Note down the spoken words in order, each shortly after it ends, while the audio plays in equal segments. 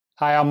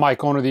Hi, I'm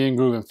Mike, owner of the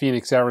In-Groove in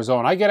Phoenix,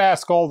 Arizona. I get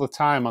asked all the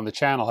time on the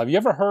channel, have you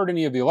ever heard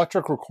any of the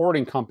electric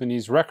recording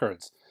companies'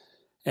 records?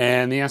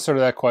 And the answer to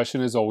that question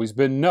has always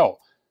been no.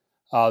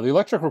 The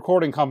electric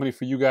recording company,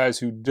 for you guys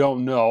who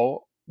don't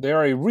know,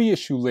 they're a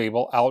reissue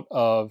label out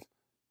of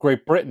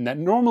Great Britain that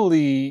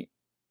normally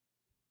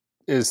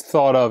is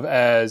thought of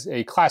as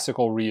a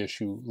classical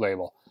reissue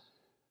label.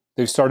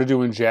 They've started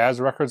doing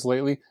jazz records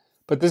lately,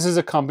 but this is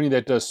a company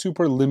that does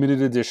super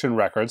limited edition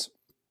records.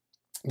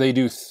 They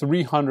do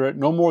 300,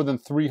 no more than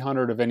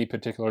 300 of any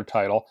particular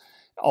title.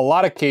 A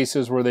lot of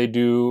cases where they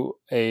do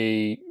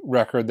a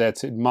record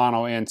that's in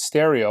mono and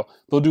stereo,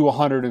 they'll do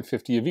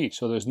 150 of each.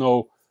 So there's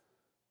no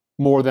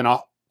more than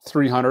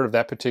 300 of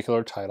that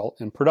particular title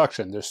in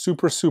production. They're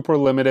super, super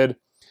limited.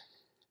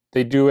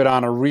 They do it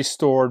on a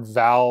restored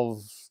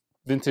valve,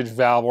 vintage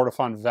valve,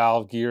 Ortofon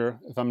valve gear,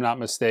 if I'm not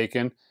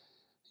mistaken.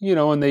 You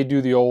know, and they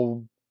do the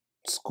old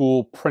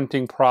school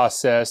printing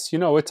process. You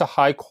know, it's a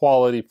high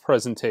quality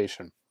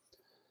presentation.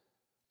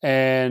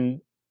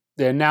 And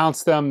they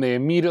announce them, they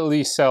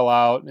immediately sell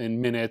out in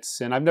minutes,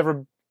 and I've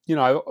never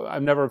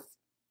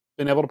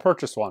been able to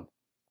purchase one.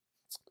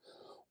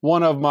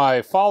 One of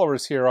my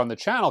followers here on the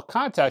channel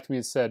contacted me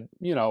and said,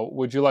 you know,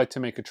 would you like to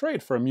make a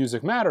trade for a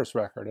Music Matters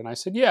record? And I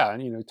said, yeah,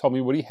 and he told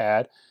me what he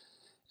had,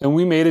 and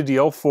we made a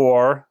deal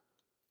for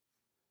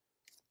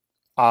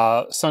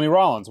Sonny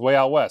Rollins, Way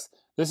Out West.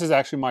 This is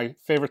actually my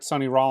favorite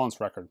Sonny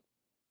Rollins record.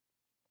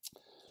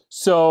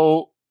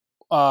 So,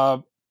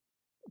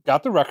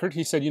 got the record.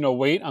 He said,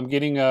 wait, I'm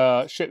getting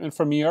a shipment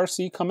from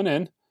ERC coming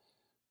in.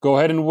 Go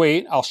ahead and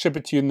wait. I'll ship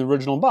it to you in the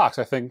original box.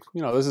 I think,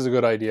 this is a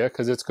good idea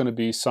because it's going to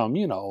be some,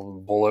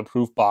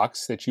 bulletproof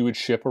box that you would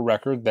ship a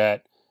record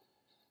that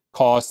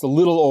costs a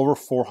little over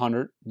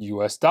 $400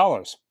 US.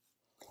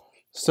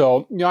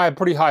 So, I have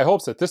pretty high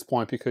hopes at this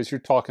point because you're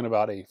talking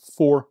about a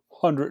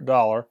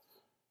 $400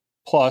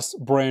 plus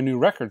brand new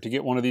record to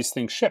get one of these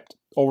things shipped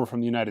over from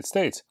the United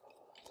States.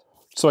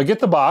 So I get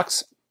the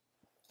box.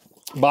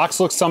 Box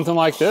looks something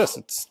like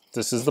this.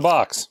 This is the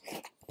box.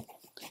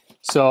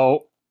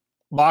 So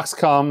box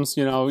comes,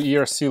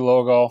 ERC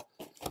logo.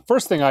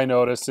 First thing I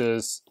notice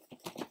is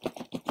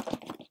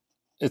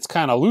it's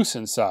kind of loose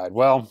inside.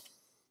 Well,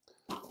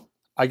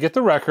 I get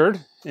the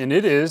record and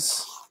it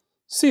is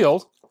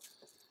sealed.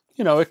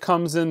 It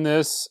comes in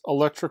this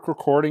electric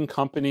recording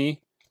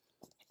company,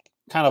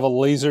 kind of a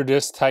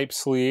Laserdisc type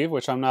sleeve,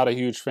 which I'm not a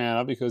huge fan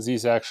of because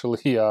these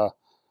actually,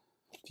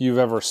 if you've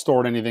ever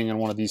stored anything in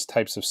one of these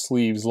types of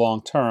sleeves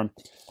long term,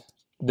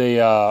 they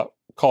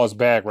cause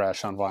bag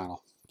rash on vinyl.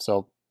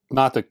 So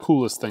not the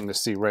coolest thing to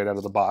see right out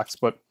of the box,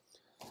 but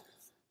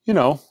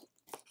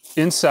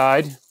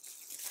inside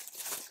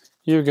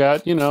you've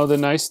got, the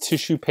nice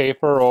tissue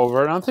paper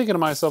over it. And I'm thinking to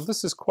myself,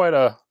 this is quite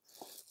a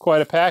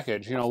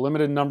package,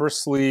 limited number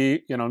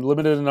sleeve,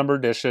 limited number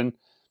edition,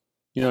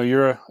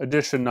 your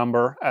edition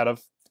number out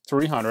of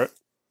 300.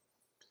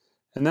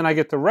 And then I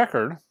get the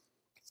record.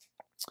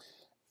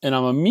 And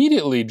I'm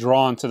immediately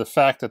drawn to the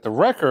fact that the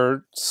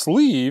record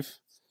sleeve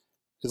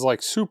is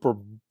like super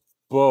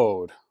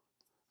bowed,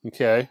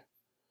 okay?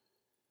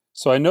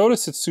 So I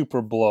notice it's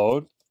super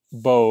bowed,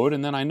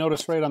 and then I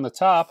notice right on the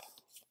top,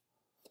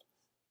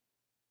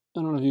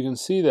 I don't know if you can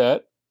see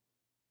that,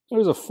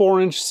 there's a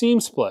 4-inch seam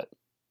split.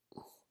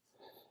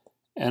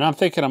 And I'm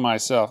thinking to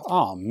myself,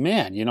 oh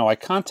man, I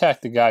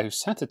contacted the guy who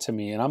sent it to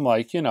me, and I'm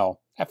like,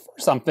 at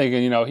first I'm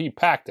thinking, he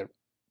packed it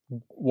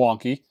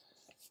wonky.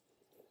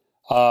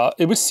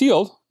 It was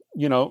sealed,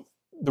 the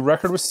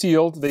record was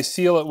sealed. They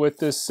seal it with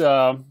this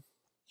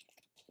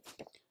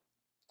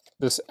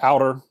this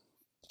outer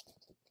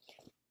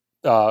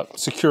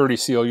security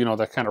seal,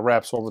 that kind of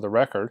wraps over the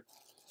record.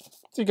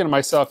 Thinking to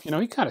myself, he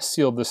kind of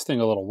sealed this thing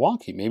a little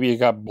wonky. Maybe it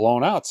got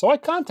blown out. So I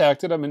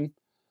contacted him and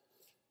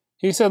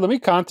he said, let me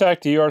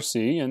contact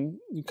ERC. And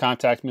he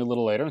contacted me a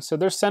little later and said,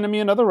 they're sending me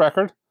another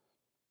record.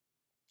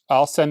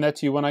 I'll send that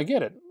to you when I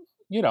get it.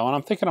 And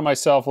I'm thinking to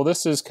myself, well,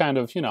 this is kind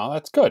of,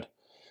 that's good.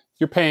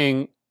 You're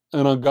paying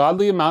an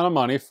ungodly amount of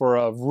money for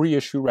a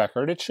reissue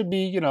record. It should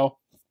be,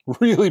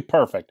 really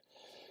perfect.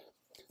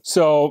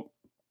 So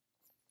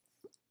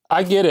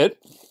I get it,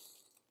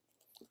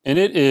 and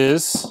it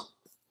is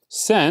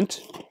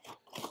sent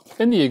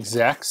in the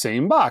exact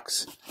same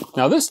box.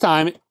 Now this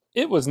time,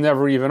 it was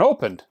never even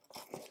opened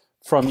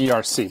from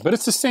ERC, but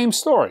it's the same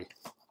story.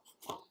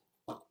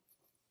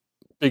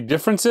 Big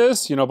difference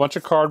is, a bunch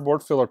of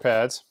cardboard filler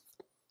pads.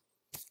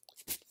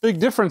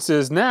 Big difference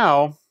is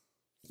now,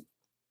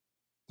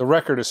 the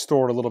record is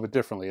stored a little bit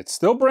differently. It's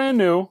still brand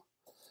new,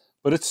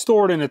 but it's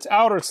stored in its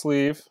outer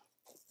sleeve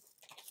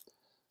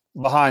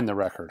behind the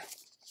record.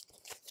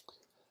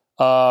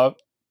 So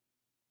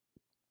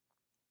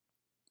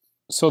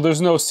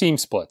there's no seam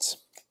splits.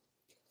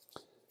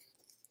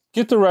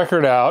 Get the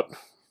record out,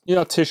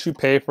 tissue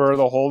paper,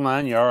 the whole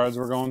 9 yards.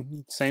 We're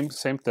going same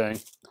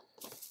thing.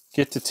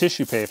 Get the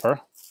tissue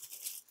paper.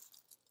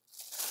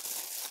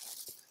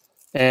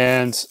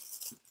 And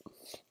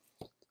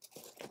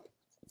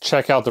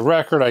check out the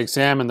record. I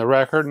examine the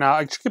record. Now,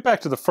 I get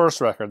back to the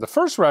first record. The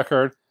first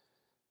record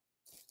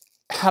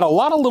had a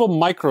lot of little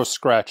micro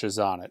scratches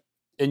on it.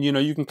 And, you know,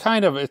 you can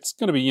kind of, it's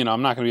going to be, you know,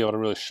 I'm not going to be able to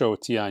really show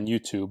it to you on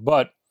YouTube,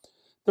 but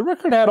the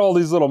record had all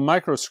these little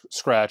micro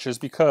scratches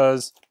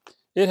because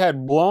it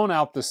had blown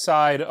out the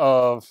side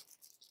of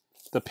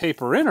the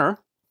paper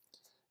inner,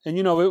 and,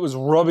 you know, it was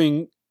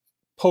rubbing,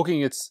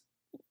 poking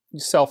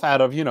itself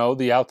out of, you know,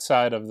 the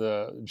outside of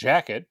the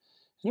jacket,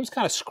 and it was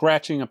kind of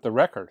scratching up the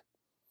record.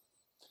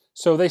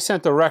 So they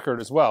sent the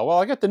record as well. Well,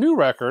 I got the new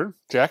record,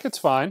 jacket's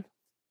fine,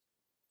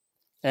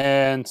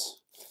 and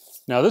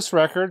now this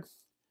record,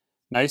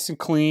 nice and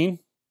clean,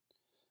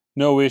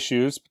 no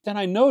issues. But then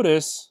I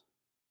notice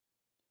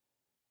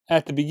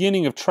at the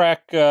beginning of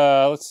track,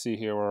 let's see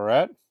here where we're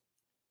at.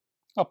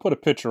 I'll put a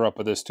picture up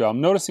of this too.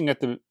 I'm noticing at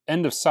the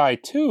end of side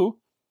 2,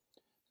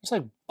 there's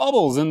like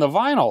bubbles in the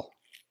vinyl.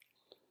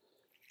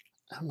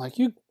 I'm like,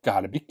 you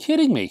gotta be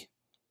kidding me.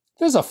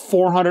 This is a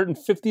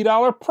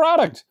 $450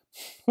 product.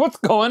 What's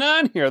going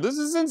on here? This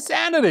is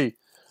insanity.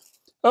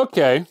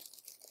 Okay.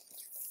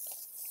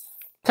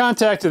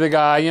 Contacted the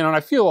guy, you know, and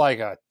I feel like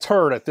a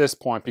turd at this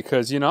point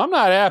because, you know, I'm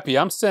not happy.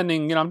 I'm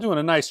sending, you know, I'm doing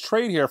a nice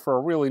trade here for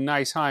a really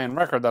nice high-end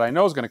record that I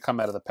know is going to come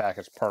out of the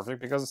package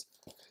perfect because,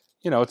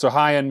 you know, it's a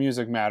high-end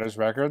Music Matters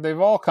record. They've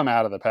all come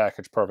out of the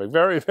package perfect.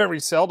 Very, very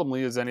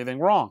seldomly is anything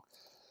wrong.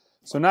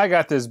 So now I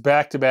got this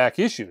back-to-back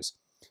issues.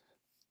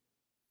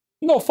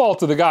 No fault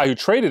to the guy who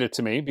traded it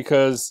to me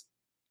because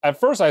at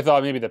first I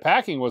thought maybe the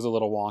packing was a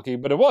little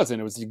wonky, but it wasn't.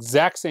 It was the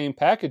exact same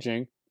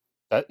packaging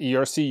that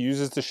ERC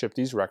uses to ship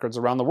these records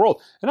around the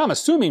world. And I'm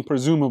assuming,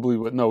 presumably,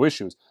 with no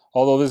issues.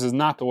 Although this is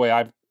not the way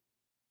I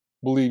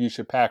believe you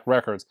should pack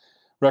records.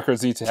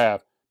 Records need to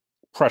have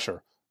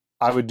pressure.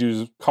 I would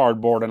do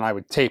cardboard and I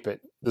would tape it.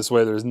 This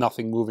way there's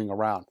nothing moving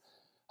around.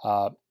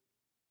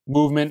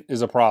 Movement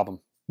is a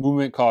problem.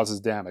 Movement causes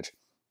damage.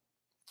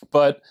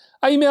 But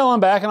I email him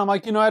back and I'm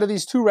like, you know, out of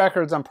these 2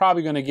 records, I'm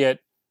probably going to get,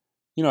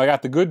 you know, I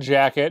got the good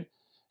jacket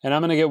and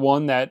I'm going to get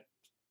one that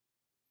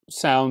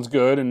sounds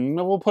good, and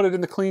we'll put it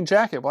in the clean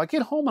jacket. Well, I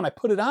get home and I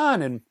put it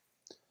on, and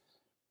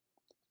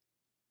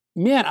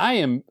man, I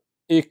am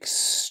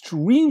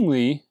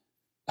extremely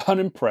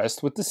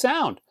unimpressed with the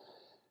sound.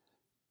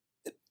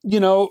 You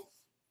know,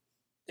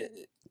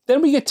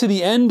 then we get to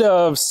the end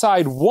of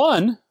side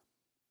 1.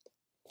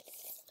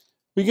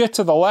 We get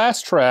to the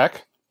last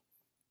track,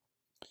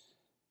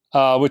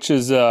 which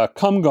is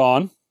Come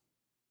Gone,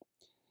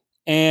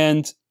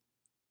 and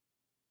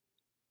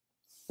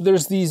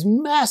there's these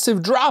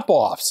massive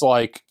drop-offs,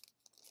 like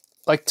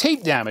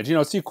tape damage. You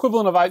know, it's the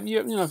equivalent of,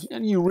 you know,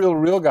 any you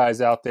reel-to-reel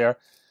guys out there,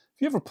 if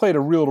you ever played a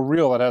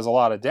reel-to-reel that has a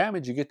lot of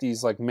damage, you get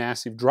these like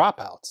massive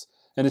dropouts.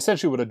 And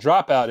essentially what a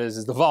dropout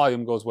is the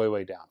volume goes way,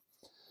 way down.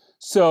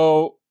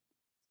 So,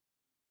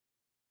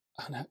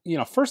 you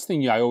know, first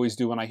thing I always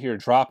do when I hear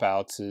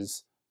dropouts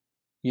is,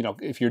 you know,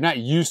 if you're not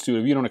used to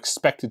it, if you don't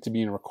expect it to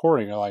be in a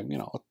recording, you're like, you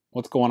know,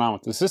 what's going on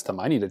with the system?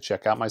 I need to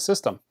check out my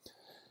system.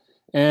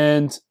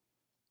 And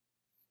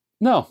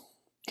no,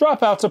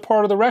 dropouts are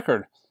part of the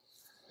record.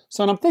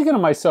 So I'm thinking to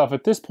myself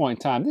at this point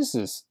in time, this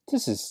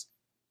is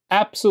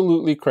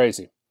absolutely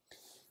crazy.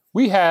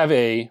 We have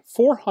a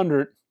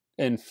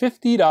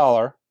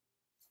 $450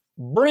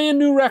 brand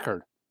new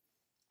record.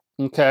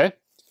 Okay?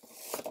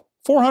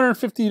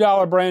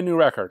 $450 brand new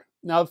record.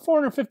 Now,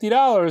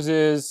 $450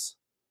 is,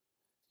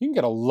 you can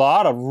get a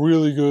lot of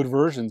really good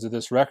versions of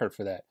this record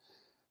for that.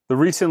 The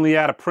recently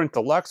out of print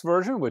deluxe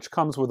version, which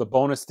comes with a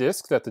bonus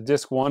disc, that the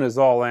disc 1 is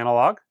all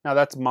analog. Now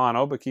that's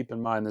mono, but keep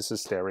in mind this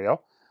is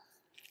stereo.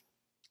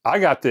 I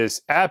got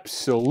this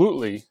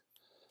absolutely,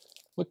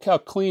 look how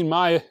clean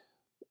my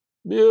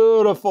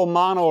beautiful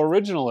mono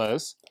original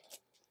is.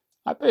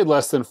 I paid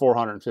less than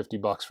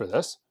 $450 for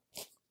this.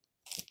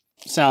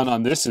 Sound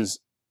on this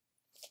is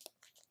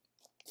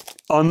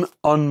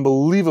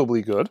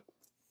unbelievably good.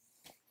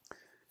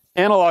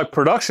 Analog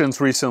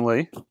Productions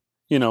recently,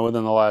 you know,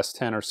 within the last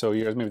 10 or so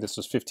years, maybe this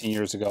was 15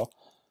 years ago,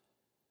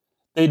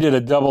 they did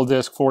a double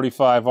disc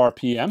 45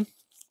 RPM.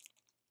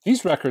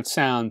 These records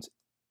sound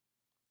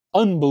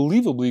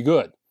unbelievably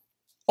good.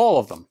 All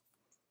of them.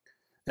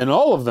 And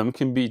all of them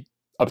can be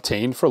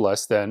obtained for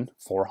less than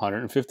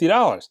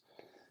 $450.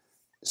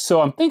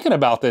 So I'm thinking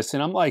about this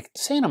and I'm like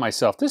saying to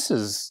myself,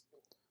 what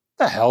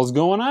the hell's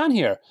going on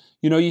here?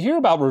 You know, you hear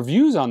about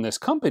reviews on this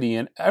company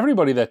and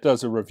everybody that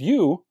does a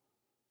review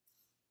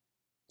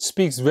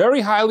speaks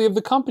very highly of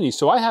the company.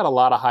 So I had a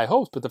lot of high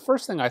hopes, but the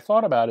first thing I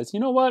thought about is, you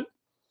know what?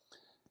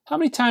 How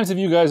many times have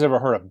you guys ever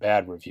heard a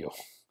bad review?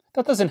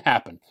 That doesn't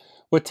happen.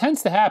 What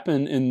tends to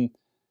happen in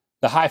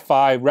the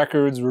hi-fi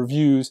records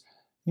reviews,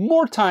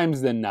 more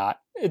times than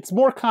not, it's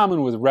more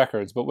common with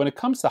records, but when it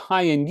comes to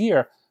high-end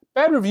gear,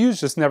 bad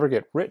reviews just never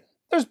get written.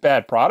 There's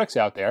bad products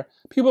out there.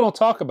 People don't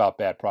talk about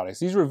bad products.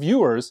 These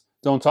reviewers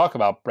don't talk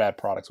about bad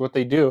products. What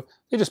they do,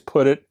 they just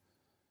put it,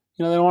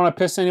 you know, they don't want to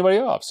piss anybody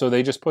off, so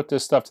they just put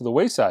this stuff to the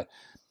wayside.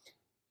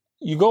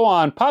 You go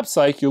on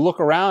PopPsych, you look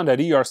around at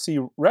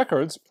ERC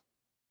records,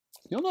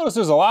 you'll notice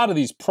there's a lot of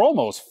these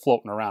promos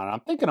floating around. I'm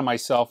thinking to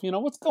myself, you know,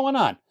 what's going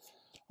on?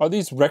 Are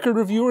these record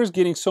reviewers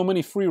getting so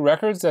many free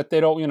records that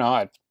they don't, you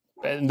know,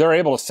 and they're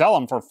able to sell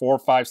them for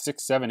 $400, $500,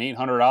 $600, $700,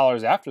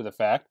 $800 after the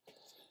fact?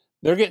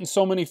 they're getting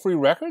so many free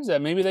records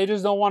that maybe they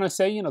just don't want to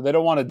say, you know, they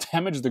don't want to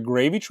damage the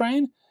gravy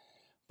train.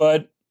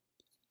 But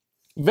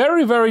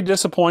very, very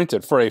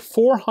disappointed. For a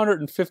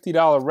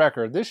 $450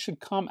 record, this should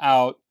come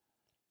out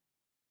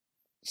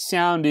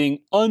sounding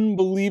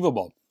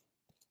unbelievable.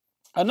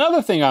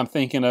 Another thing I'm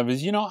thinking of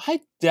is, you know,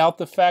 I doubt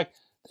the fact,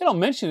 they don't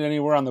mention it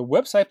anywhere on the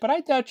website, but I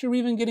doubt you're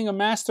even getting a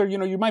master. You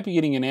know, you might be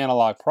getting an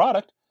analog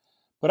product,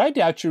 but I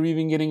doubt you're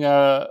even getting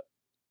a,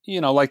 you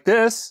know, like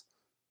this.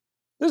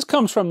 This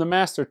comes from the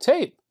master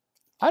tape.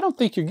 I don't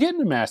think you're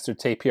getting a master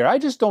tape here. I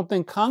just don't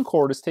think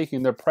Concord is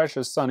taking their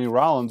precious Sonny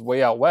Rollins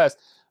way out west,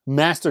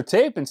 master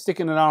tape, and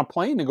sticking it on a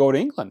plane to go to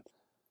England.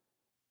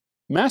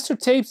 Master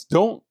tapes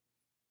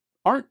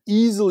aren't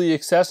easily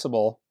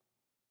accessible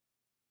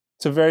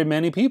to very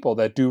many people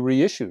that do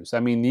reissues.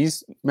 I mean,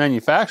 these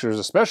manufacturers,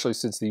 especially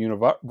since the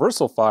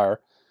Universal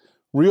fire,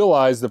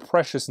 realize the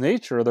precious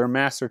nature of their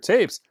master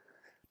tapes.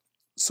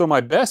 So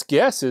my best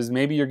guess is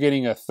maybe you're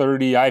getting a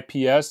 30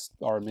 IPS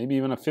or maybe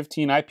even a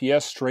 15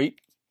 IPS straight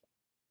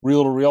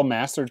reel-to-reel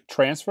master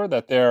transfer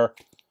that they're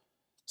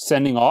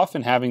sending off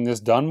and having this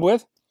done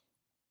with.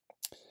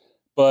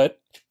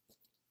 But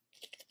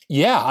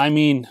yeah, I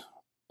mean,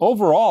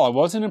 overall, I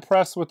wasn't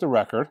impressed with the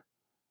record.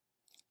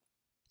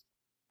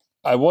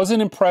 I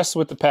wasn't impressed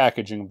with the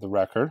packaging of the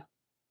record.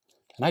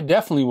 And I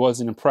definitely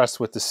wasn't impressed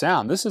with the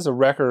sound. This is a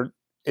record,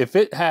 if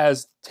it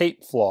has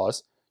tape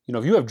flaws, you know,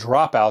 if you have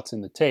dropouts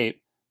in the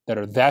tape that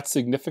are that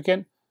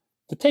significant,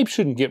 the tape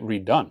shouldn't get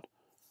redone.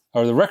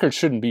 Or the record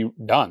shouldn't be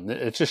done.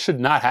 It just should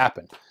not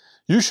happen.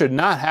 You should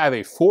not have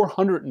a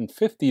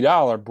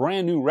 $450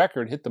 brand new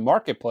record hit the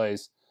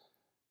marketplace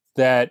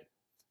that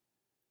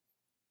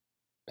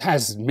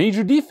has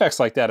major defects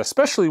like that,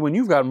 especially when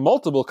you've got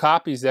multiple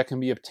copies that can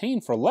be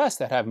obtained for less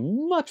that have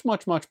much,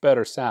 much, much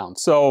better sound.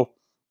 So,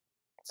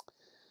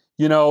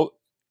 you know,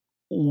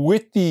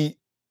 with the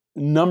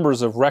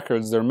numbers of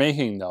records they're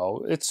making,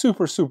 though, it's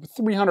super,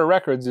 300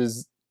 records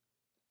is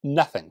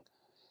nothing.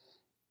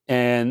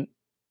 And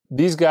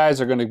these guys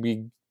are going to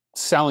be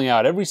selling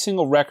out every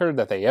single record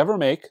that they ever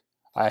make.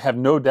 I have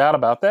no doubt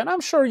about that. And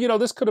I'm sure, you know,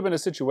 this could have been a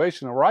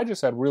situation where I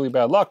just had really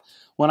bad luck.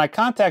 When I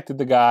contacted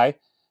the guy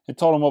and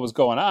told him what was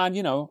going on,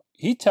 you know,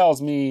 he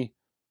tells me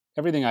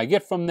everything I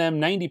get from them,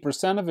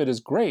 90% of it is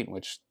great,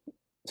 which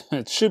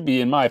it should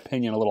be, in my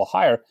opinion, a little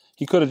higher.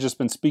 He could have just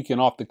been speaking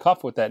off the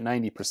cuff with that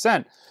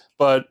 90%.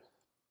 But,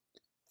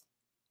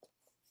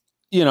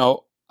 you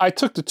know, I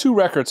took the 2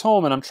 records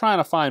home and I'm trying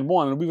to find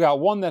one. And we've got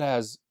one that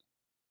has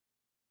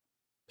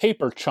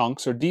paper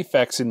chunks or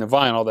defects in the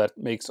vinyl that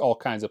makes all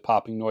kinds of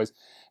popping noise.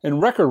 And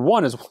record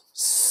 1 is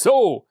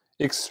so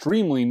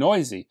extremely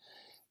noisy.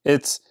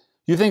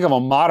 You think of a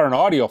modern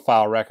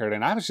audiophile record,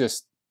 and I was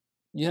just,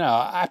 you know,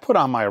 I put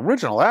on my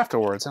original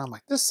afterwards, and I'm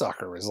like, this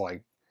sucker is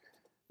like,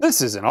 this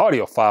is an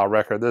audiophile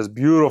record. This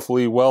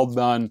beautifully well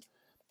done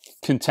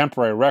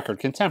contemporary record.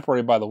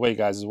 Contemporary, by the way,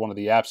 guys, is one of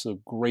the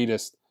absolute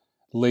greatest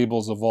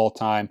labels of all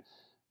time.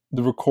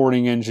 The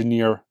recording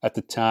engineer at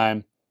the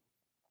time,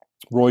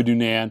 Roy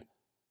Dunan,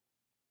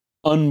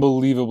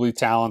 unbelievably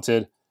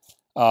talented.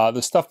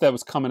 The stuff that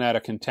was coming out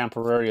of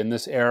contemporary in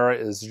this era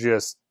is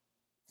just,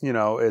 you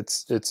know,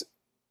 it's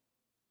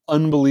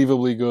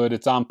unbelievably good.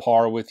 It's on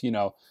par with, you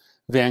know,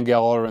 Van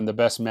Geller and the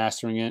best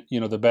mastering, you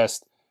know, the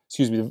best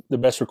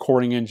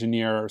recording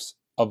engineers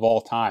of all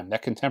time.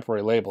 That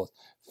contemporary label is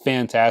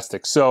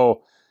fantastic.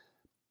 So,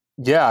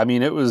 yeah, I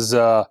mean, it was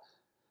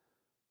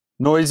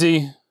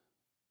noisy,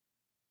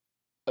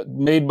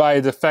 made by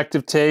a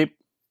defective tape,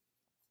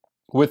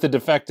 with a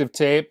defective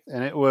tape,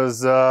 and it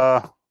was,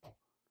 yeah,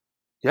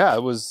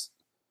 it was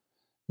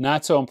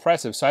not so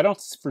impressive. So I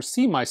don't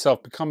foresee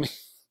myself becoming,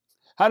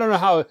 I don't know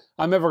how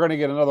I'm ever going to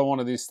get another one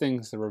of these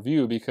things to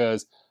review,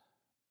 because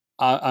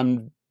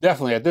I'm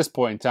definitely, at this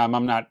point in time,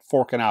 I'm not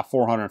forking out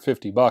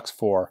 $450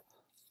 for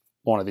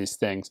one of these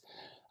things.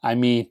 I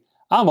mean,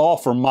 I'm all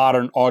for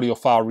modern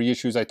audiophile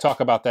reissues. I talk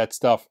about that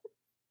stuff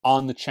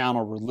on the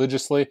channel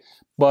religiously,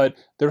 but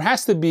there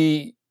has to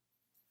be,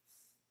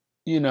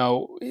 you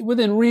know,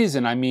 within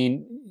reason. I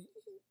mean,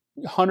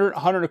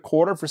 100 a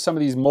quarter for some of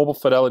these mobile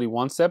fidelity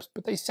 1-steps,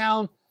 but they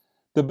sound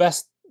the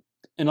best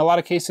in a lot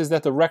of cases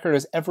that the record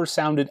has ever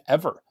sounded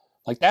ever.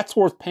 Like, that's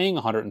worth paying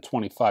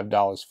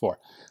 $125 for.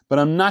 But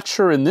I'm not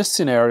sure in this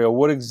scenario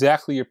what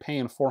exactly you're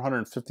paying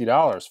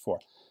 $450 for.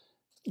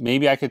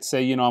 Maybe I could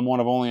say, you know, I'm one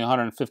of only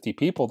 150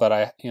 people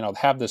that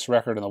have this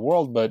record in the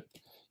world, but,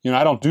 you know,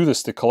 I don't do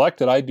this to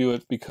collect it. I do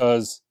it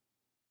because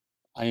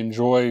I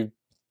enjoy,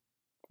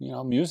 you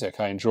know, music.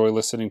 I enjoy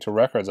listening to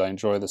records. I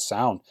enjoy the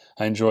sound.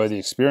 I enjoy the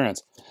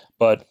experience.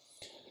 But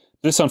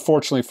this,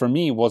 unfortunately for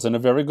me, wasn't a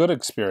very good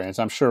experience.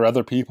 I'm sure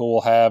other people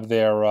will have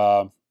their,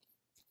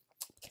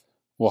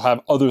 will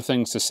have other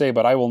things to say,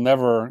 but I will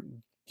never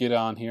get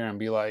on here and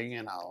be like,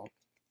 you know,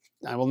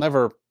 I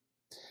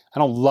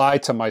don't lie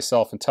to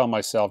myself and tell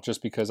myself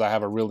just because I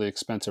have a really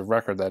expensive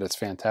record that it's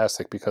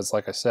fantastic, because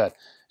like I said,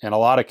 in a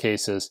lot of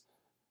cases,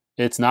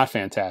 it's not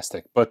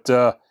fantastic. But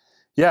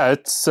yeah,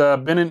 it's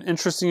been an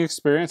interesting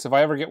experience. If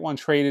I ever get one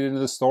traded into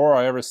the store, or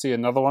I ever see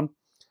another one,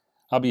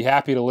 I'll be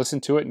happy to listen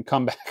to it and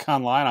come back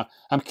online.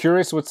 I'm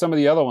curious what some of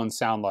the other ones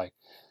sound like.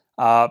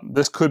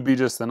 This could be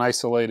just an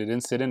isolated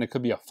incident. It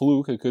could be a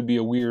fluke. It could be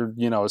a weird,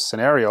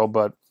 scenario.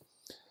 But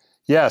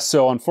yeah,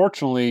 so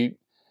unfortunately,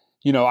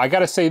 I got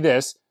to say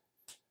this.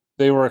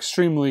 They were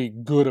extremely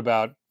good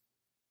about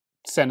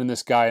sending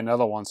this guy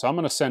another one. So I'm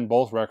going to send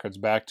both records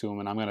back to him,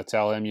 and I'm going to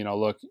tell him,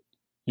 look,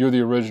 you're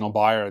the original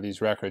buyer of these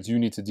records. You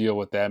need to deal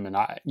with them, and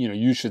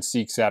you should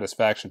seek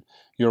satisfaction.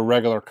 You're a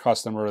regular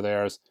customer of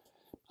theirs.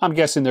 I'm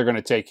guessing they're going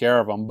to take care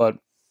of them. But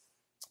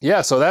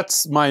yeah, so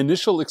that's my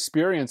initial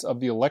experience of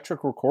the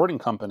Electric Recording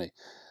Company.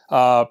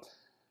 Talking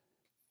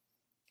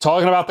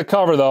about the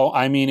cover, though,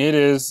 I mean, it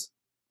is,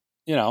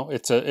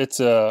 it's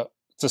a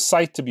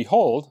sight to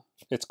behold.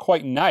 It's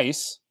quite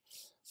nice,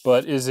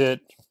 but is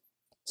it?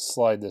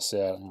 Slide this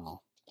out.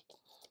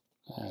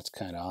 It's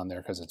kind of on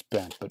there because it's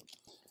bent, but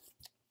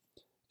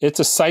it's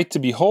a sight to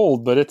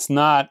behold. But it's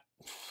not.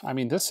 I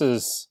mean, this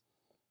is.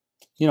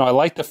 I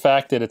like the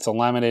fact that it's a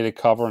laminated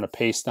cover and a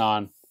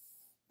paste-on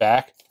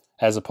back,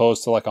 as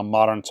opposed to like a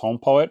modern Tone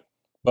Poet.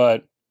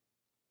 But,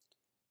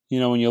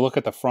 when you look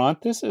at the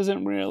front, this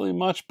isn't really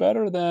much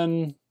better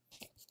than,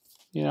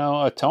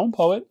 a Tone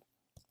Poet.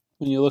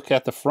 When you look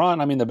at the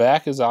front, I mean, the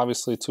back is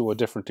obviously to a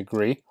different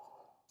degree.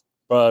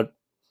 But,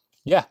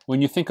 yeah,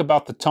 when you think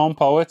about the Tone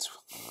Poets,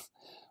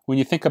 when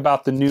you think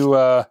about the new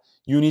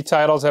uni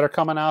titles that are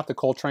coming out, the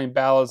Coltrane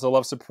Ballads, the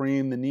Love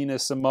Supreme, the Nina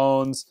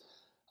Simone's,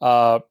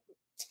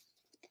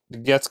 the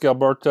Getz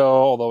Gilberto,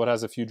 although it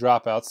has a few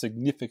dropouts,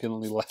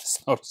 significantly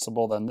less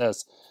noticeable than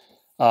this.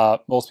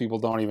 Most people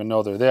don't even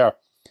know they're there.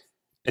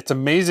 It's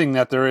amazing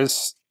that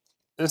this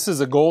is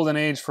a golden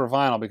age for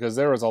vinyl, because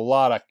there is a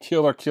lot of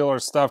killer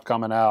stuff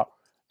coming out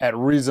at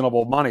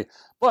reasonable money.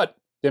 But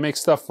they make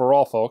stuff for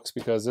all folks,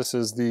 because this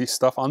is the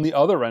stuff on the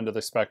other end of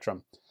the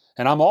spectrum.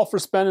 And I'm all for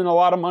spending a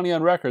lot of money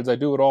on records. I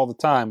do it all the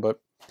time, but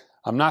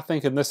I'm not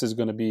thinking this is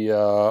going to be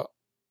a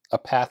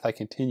path I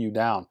continue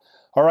down.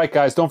 All right,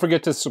 guys, don't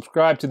forget to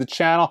subscribe to the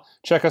channel.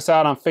 Check us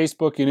out on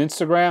Facebook and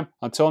Instagram.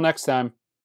 Until next time.